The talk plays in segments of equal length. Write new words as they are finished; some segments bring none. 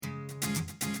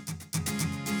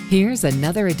Here's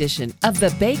another edition of the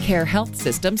BayCare Health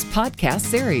Systems podcast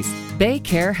series,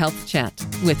 BayCare Health Chat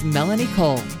with Melanie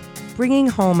Cole. Bringing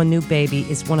home a new baby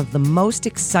is one of the most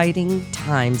exciting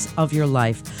times of your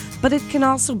life, but it can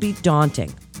also be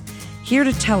daunting. Here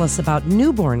to tell us about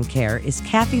newborn care is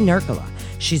Kathy Nurkala.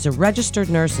 She's a registered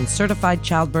nurse and certified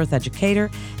childbirth educator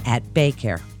at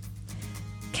BayCare.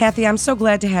 Kathy, I'm so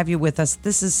glad to have you with us.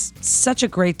 This is such a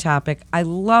great topic. I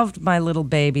loved my little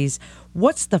babies.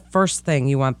 What's the first thing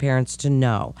you want parents to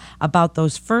know about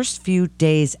those first few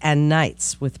days and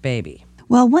nights with baby?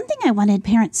 Well, one thing I wanted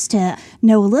parents to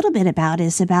know a little bit about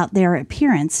is about their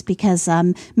appearance, because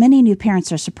many new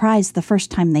parents are surprised the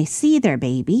first time they see their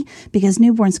baby, because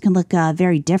newborns can look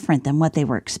very different than what they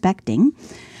were expecting.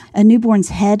 A newborn's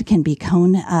head can be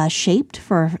cone-shaped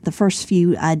for the first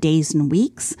few days and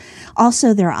weeks.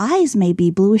 Also, their eyes may be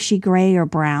bluishy gray or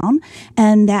brown,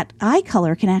 and that eye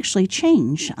color can actually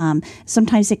change.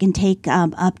 Sometimes it can take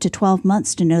up to 12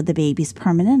 months to know the baby's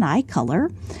permanent eye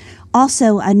color.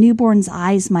 Also, a newborn's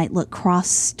eyes might look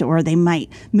crossed, or they might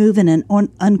move in an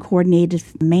uncoordinated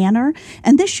manner,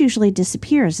 and this usually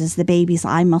disappears as the baby's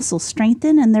eye muscles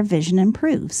strengthen and their vision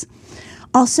improves.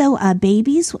 Also,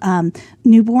 babies,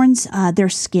 newborns, their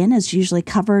skin is usually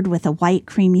covered with a white,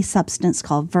 creamy substance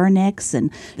called vernix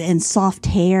and soft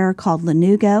hair called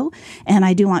lanugo. And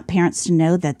I do want parents to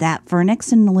know that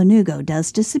vernix and lanugo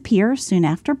does disappear soon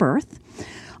after birth.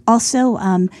 Also,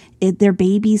 their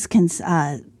babies can...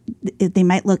 they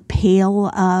might look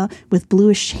pale with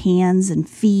bluish hands and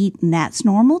feet, and that's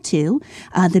normal too.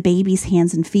 The baby's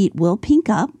hands and feet will pink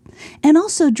up. And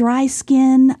also dry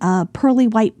skin, pearly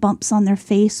white bumps on their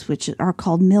face, which are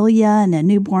called milia, and a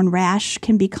newborn rash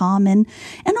can be common.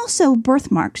 And also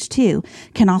birthmarks, too,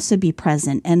 can also be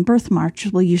present. And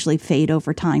birthmarks will usually fade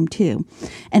over time, too.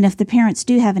 And if the parents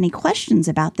do have any questions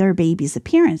about their baby's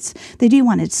appearance, they do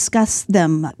want to discuss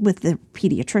them with the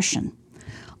pediatrician.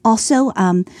 Also,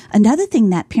 another thing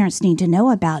that parents need to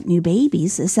know about new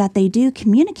babies is that they do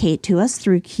communicate to us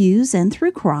through cues and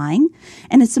through crying.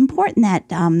 And it's important that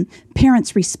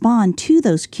parents respond to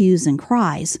those cues and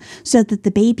cries so that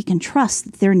the baby can trust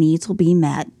that their needs will be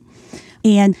met.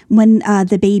 And when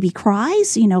the baby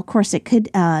cries, of course, it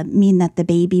could mean that the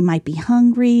baby might be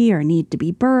hungry or need to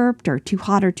be burped or too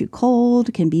hot or too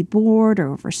cold, can be bored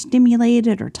or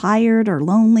overstimulated or tired or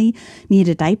lonely, need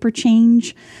a diaper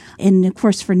change. And, of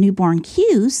course, for newborn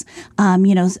cues,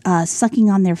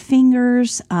 sucking on their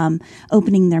fingers,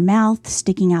 opening their mouth,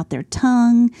 sticking out their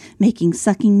tongue, making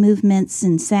sucking movements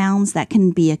and sounds, that can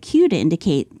be a cue to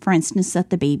indicate, for instance, that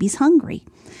the baby's hungry.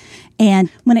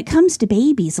 And when it comes to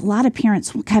babies, a lot of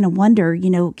parents kind of wonder,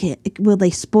 will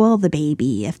they spoil the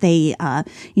baby if they,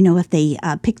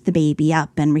 pick the baby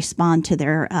up and respond to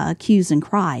their cues and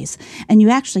cries. And you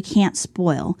actually can't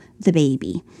spoil the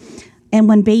baby. And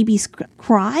when babies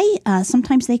cry,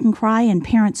 sometimes they can cry and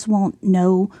parents won't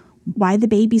know why the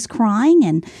baby's crying.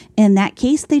 And in that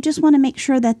case, they just want to make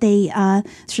sure that they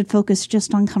should focus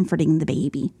just on comforting the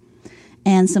baby.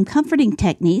 And some comforting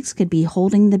techniques could be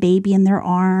holding the baby in their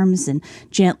arms and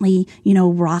gently,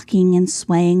 rocking and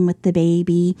swaying with the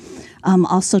baby.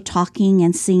 Also talking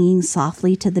and singing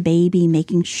softly to the baby,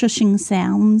 making shushing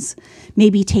sounds.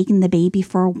 Maybe taking the baby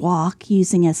for a walk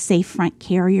using a safe front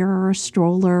carrier or a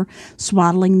stroller,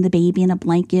 swaddling the baby in a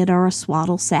blanket or a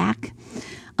swaddle sack.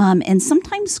 And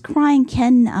sometimes crying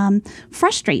can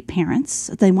frustrate parents.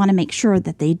 They want to make sure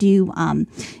that they do,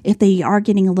 if they are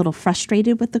getting a little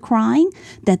frustrated with the crying,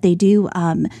 that they do,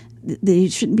 they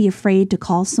shouldn't be afraid to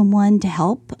call someone to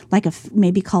help, like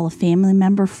maybe call a family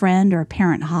member, friend, or a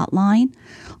parent hotline.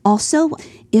 Also,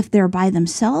 if they're by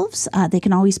themselves, they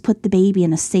can always put the baby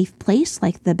in a safe place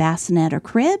like the bassinet or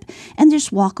crib and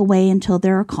just walk away until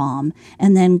they're calm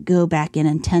and then go back in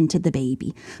and tend to the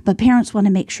baby. But parents want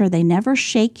to make sure they never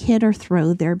shake, hit, or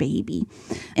throw their baby.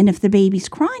 And if the baby's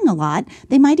crying a lot,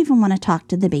 they might even want to talk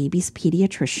to the baby's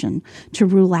pediatrician to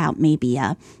rule out maybe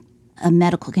a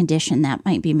medical condition that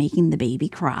might be making the baby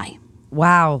cry.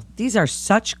 Wow, these are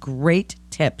such great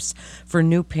tips for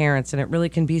new parents, and it really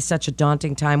can be such a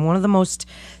daunting time. One of the most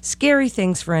scary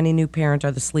things for any new parent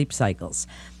are the sleep cycles.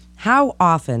 How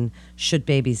often should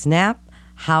babies nap?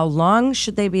 How long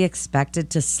should they be expected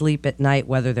to sleep at night,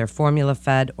 whether they're formula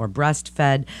fed or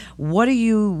breastfed? What do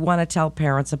you want to tell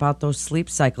parents about those sleep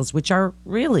cycles, which are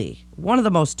really one of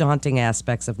the most daunting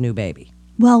aspects of new baby?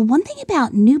 Well, one thing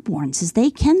about newborns is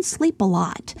they can sleep a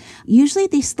lot. Usually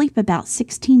they sleep about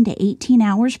 16 to 18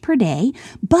 hours per day,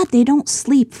 but they don't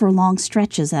sleep for long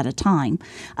stretches at a time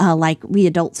like we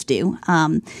adults do.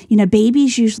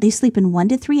 Babies usually sleep in 1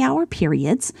 to 3 hour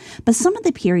periods, but some of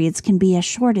the periods can be as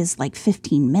short as like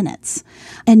 15 minutes.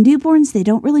 And newborns, they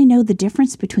don't really know the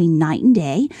difference between night and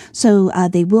day, so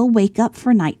they will wake up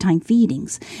for nighttime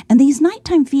feedings. And these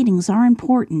nighttime feedings are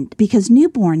important because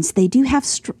newborns, they do have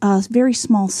very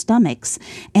small stomachs,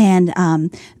 and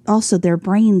also their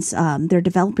brains, their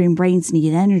developing brains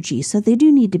need energy, so they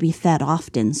do need to be fed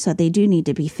often. So they do need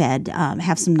to be fed,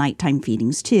 have some nighttime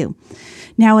feedings too.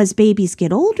 Now, as babies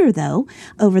get older, though,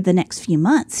 over the next few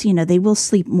months, they will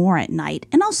sleep more at night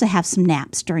and also have some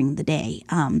naps during the day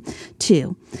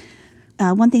too.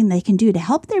 One thing they can do to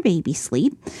help their baby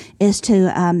sleep is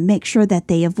to make sure that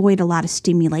they avoid a lot of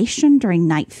stimulation during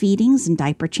night feedings and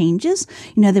diaper changes.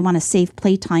 They want to save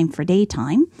playtime for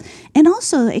daytime. And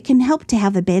also, it can help to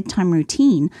have a bedtime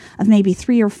routine of maybe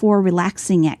 3 or 4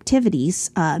 relaxing activities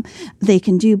they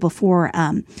can do before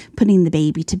putting the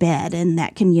baby to bed. And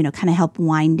that can, kind of help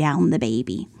wind down the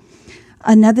baby.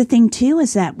 Another thing, too,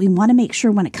 is that we want to make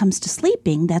sure when it comes to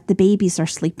sleeping that the babies are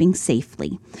sleeping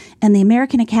safely. And the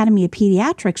American Academy of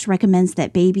Pediatrics recommends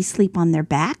that babies sleep on their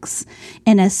backs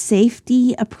in a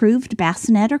safety-approved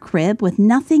bassinet or crib with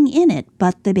nothing in it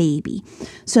but the baby.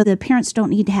 So the parents don't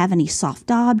need to have any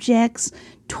soft objects,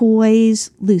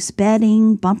 toys, loose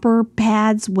bedding, bumper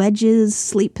pads, wedges,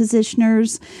 sleep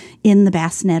positioners in the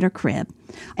bassinet or crib.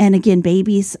 And again,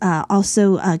 babies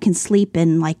also can sleep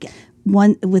in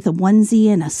one with a onesie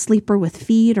and a sleeper with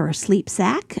feet or a sleep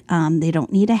sack. They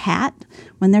don't need a hat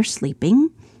when they're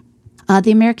sleeping.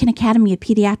 The American Academy of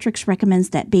Pediatrics recommends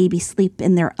that babies sleep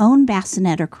in their own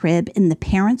bassinet or crib in the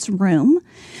parent's room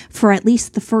for at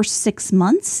least the first 6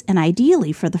 months and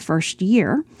ideally for the first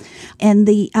year. And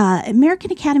the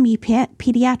American Academy of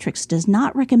Pediatrics does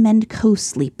not recommend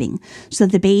co-sleeping. So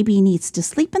the baby needs to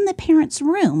sleep in the parent's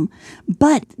room,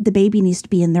 but the baby needs to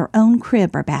be in their own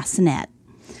crib or bassinet.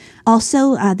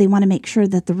 Also, they want to make sure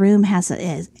that the room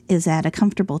is at a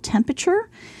comfortable temperature.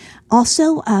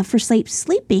 Also, for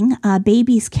sleeping,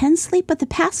 babies can sleep with a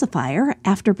pacifier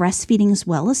after breastfeeding is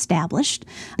well established.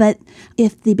 But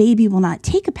if the baby will not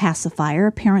take a pacifier,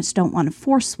 parents don't want to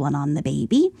force one on the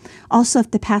baby. Also,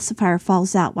 if the pacifier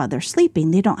falls out while they're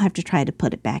sleeping, they don't have to try to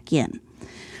put it back in.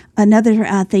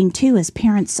 Another thing, too, is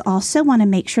parents also want to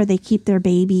make sure they keep their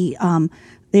baby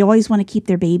They always want to keep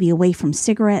their baby away from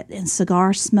cigarette and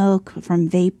cigar smoke, from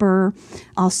vapor,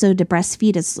 also to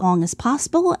breastfeed as long as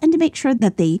possible, and to make sure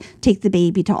that they take the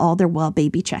baby to all their well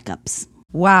baby checkups.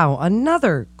 Wow,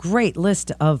 another great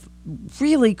list of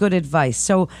really good advice.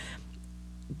 So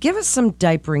give us some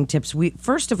diapering tips.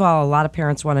 First of all, a lot of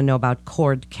parents want to know about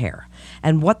cord care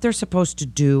and what they're supposed to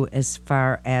do as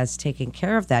far as taking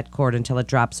care of that cord until it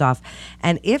drops off.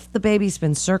 And if the baby's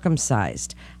been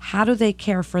circumcised, how do they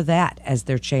care for that as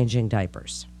they're changing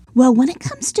diapers? Well, when it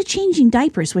comes to changing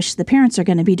diapers, which the parents are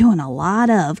going to be doing a lot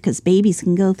of because babies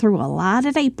can go through a lot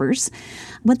of diapers,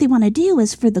 what they want to do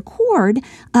is for the cord,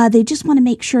 they just want to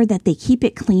make sure that they keep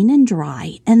it clean and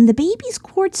dry. And the baby's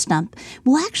cord stump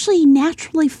will actually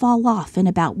naturally fall off in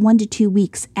about 1 to 2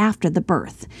 weeks after the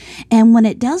birth. And when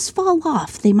it does fall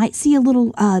off, they might see a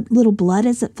little blood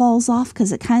as it falls off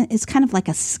because it's kind of like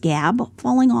a scab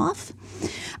falling off.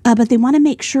 But they want to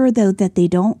make sure, though, that they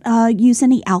don't use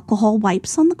any alcohol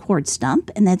wipes on the cord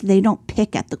stump and that they don't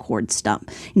pick at the cord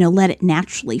stump, let it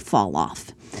naturally fall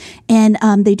off. And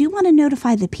they do want to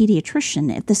notify the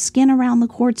pediatrician if the skin around the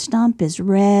cord stump is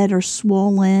red or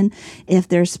swollen, if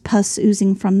there's pus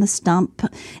oozing from the stump,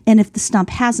 and if the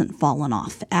stump hasn't fallen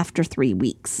off after 3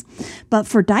 weeks. But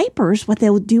for diapers, what they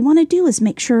do want to do is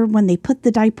make sure when they put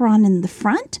the diaper on in the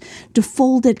front to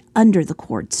fold it under the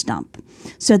cord stump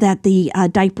so that the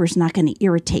diaper is not going to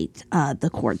irritate the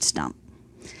cord stump.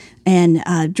 And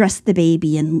dress the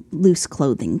baby in loose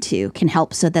clothing, too, can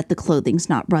help so that the clothing's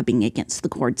not rubbing against the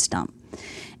cord stump.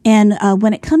 And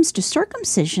when it comes to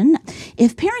circumcision,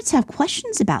 if parents have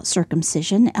questions about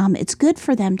circumcision, it's good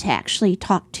for them to actually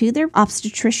talk to their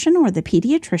obstetrician or the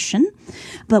pediatrician.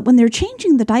 But when they're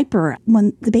changing the diaper,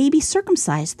 when the baby's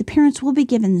circumcised, the parents will be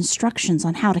given instructions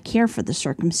on how to care for the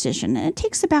circumcision. And it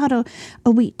takes about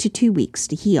a week to 2 weeks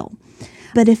to heal.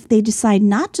 But if they decide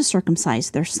not to circumcise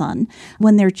their son,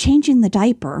 when they're changing the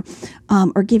diaper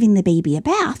or giving the baby a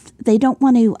bath, they don't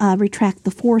want to retract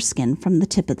the foreskin from the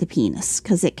tip of the penis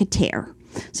because it could tear.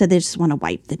 So they just want to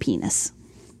wipe the penis.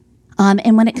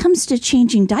 And when it comes to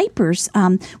changing diapers,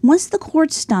 once the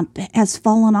cord stump has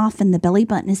fallen off and the belly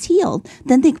button is healed,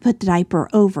 then they can put the diaper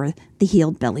over the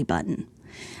healed belly button.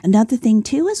 Another thing,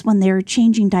 too, is when they're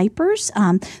changing diapers,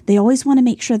 they always want to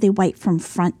make sure they wipe from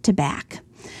front to back.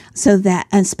 So that,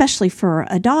 especially for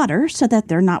a daughter, so that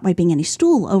they're not wiping any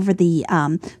stool over the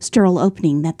sterile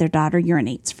opening that their daughter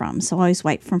urinates from. So always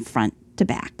wipe from front to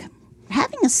back.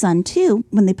 Having a son, too,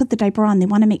 when they put the diaper on, they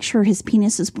want to make sure his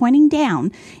penis is pointing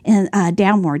down and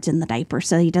downwards in the diaper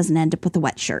so he doesn't end up with a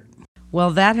wet shirt.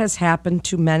 Well, that has happened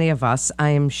to many of us,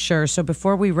 I am sure. So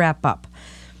before we wrap up,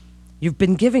 you've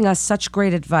been giving us such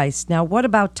great advice. Now, what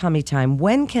about tummy time?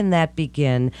 When can that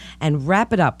begin? And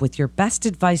wrap it up with your best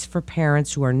advice for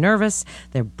parents who are nervous.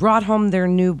 They've brought home their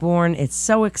newborn. It's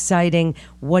so exciting.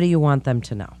 What do you want them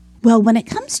to know? Well, when it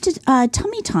comes to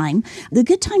tummy time, the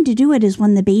good time to do it is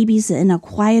when the baby's in a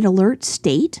quiet, alert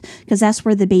state, because that's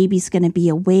where the baby's going to be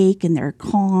awake and they're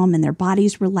calm and their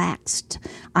body's relaxed,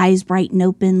 eyes bright and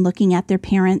open, looking at their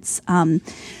parents.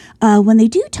 When they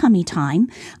do tummy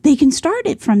time, they can start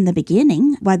it from the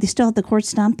beginning while they still have the cord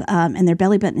stump and their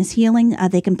belly button is healing.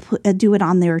 They can do it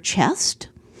on their chest.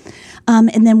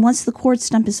 And then once the cord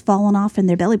stump has fallen off and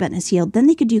their belly button is healed, then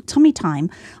they could do tummy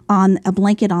time on a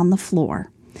blanket on the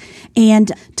floor.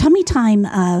 And tummy time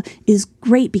is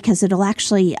great because it'll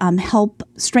actually help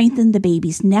strengthen the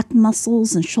baby's neck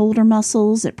muscles and shoulder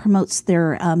muscles. It promotes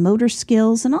their motor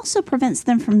skills and also prevents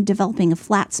them from developing a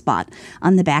flat spot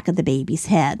on the back of the baby's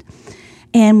head.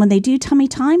 And when they do tummy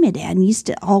time, it needs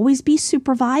to always be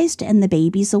supervised and the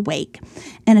baby's awake.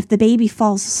 And if the baby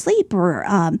falls asleep or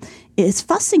is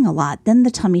fussing a lot, then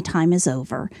the tummy time is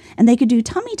over. And they could do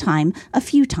tummy time a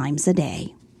few times a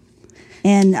day.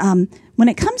 And when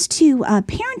it comes to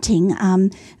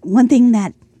parenting, one thing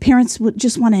that parents would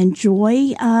just want to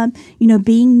enjoy,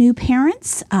 being new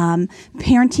parents.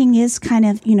 Parenting is kind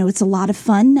of, it's a lot of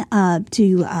fun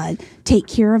to take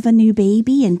care of a new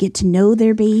baby and get to know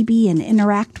their baby and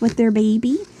interact with their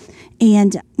baby.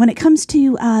 And when it comes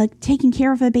to taking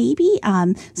care of a baby,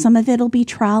 some of it will be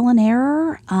trial and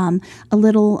error, a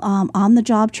little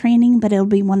on-the-job training, but it'll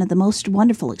be one of the most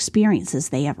wonderful experiences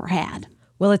they ever had.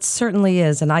 Well, it certainly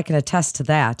is, and I can attest to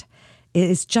that. It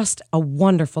is just a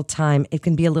wonderful time. It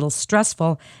can be a little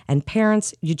stressful, and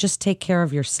parents, you just take care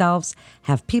of yourselves,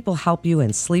 have people help you,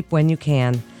 and sleep when you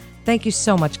can. Thank you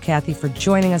so much, Kathy, for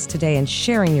joining us today and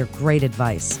sharing your great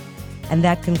advice. And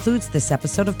that concludes this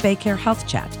episode of BayCare Health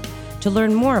Chat. To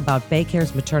learn more about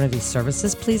BayCare's maternity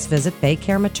services, please visit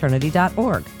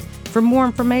baycarematernity.org for more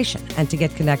information and to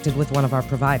get connected with one of our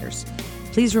providers.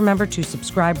 Please remember to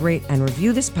subscribe, rate, and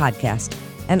review this podcast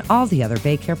and all the other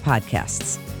BayCare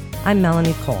podcasts. I'm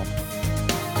Melanie Cole.